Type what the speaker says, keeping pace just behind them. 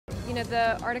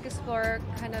the Arctic Explorer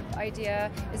kind of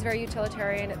idea is very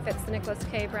utilitarian. It fits the Nicholas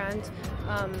K brand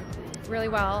really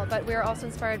well, but we were also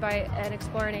inspired by an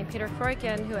explorer named Peter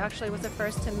Freuchen, who actually was the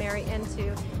first to marry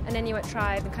into an Inuit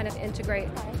tribe and kind of integrate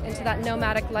into that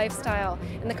nomadic lifestyle.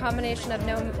 And the combination of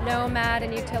nomad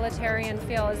and utilitarian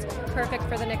feel is perfect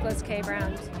for the Nicholas K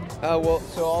brand.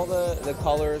 So all the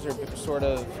colors are sort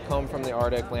of come from the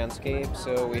Arctic landscape.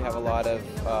 So we have a lot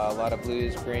of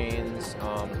blues, greens,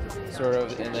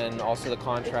 and then also the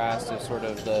contrast of sort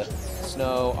of the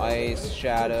snow, ice,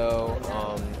 shadow,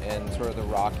 and sort of the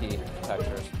rocky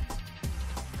textures.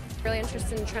 Really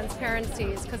interested in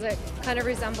transparencies because it kind of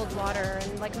resembled water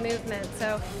and like movement.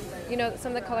 So,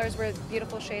 some of the colors were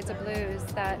beautiful shades of blues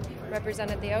that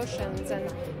represented the oceans,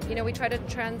 and we try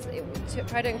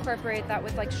to incorporate that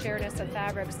with like sheerness of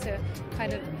fabrics to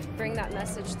kind of bring that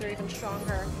message through even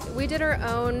stronger. We did our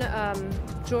own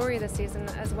jewelry this season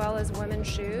as well as women's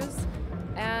shoes.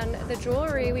 And the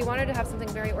jewelry, we wanted to have something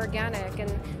very organic and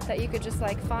that you could just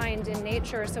like find in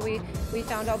nature. So we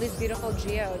found all these beautiful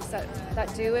geodes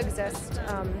that do exist,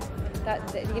 that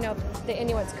the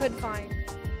Inuits could find.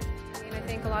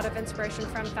 I think a lot of inspiration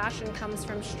from fashion comes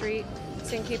from street,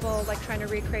 seeing people like trying to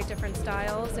recreate different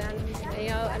styles,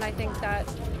 and I think that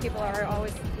people are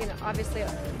always, obviously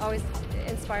always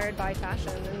inspired by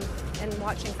fashion and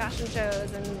watching fashion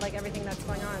shows and like everything that's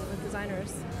going on with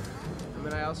designers. I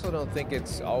mean, I also don't think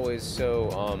it's always so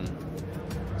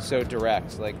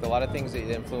direct. Like a lot of things that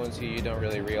influence you, you don't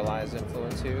really realize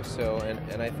influence you. So,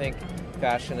 and I think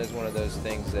fashion is one of those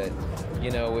things that,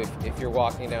 if you're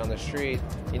walking down the street,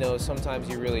 sometimes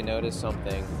you really notice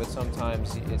something, but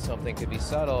sometimes something could be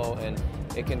subtle and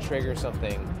it can trigger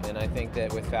something. And I think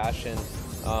that with fashion,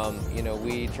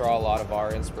 we draw a lot of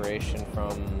our inspiration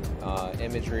from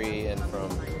imagery and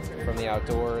from the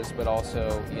outdoors, but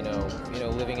also,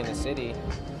 living in the city,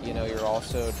 you're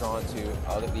also drawn to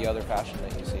the other fashion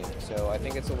that you see. So I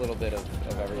think it's a little bit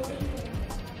of everything.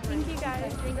 Thank you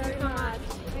guys. Thank you so much.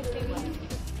 Nice to meet you.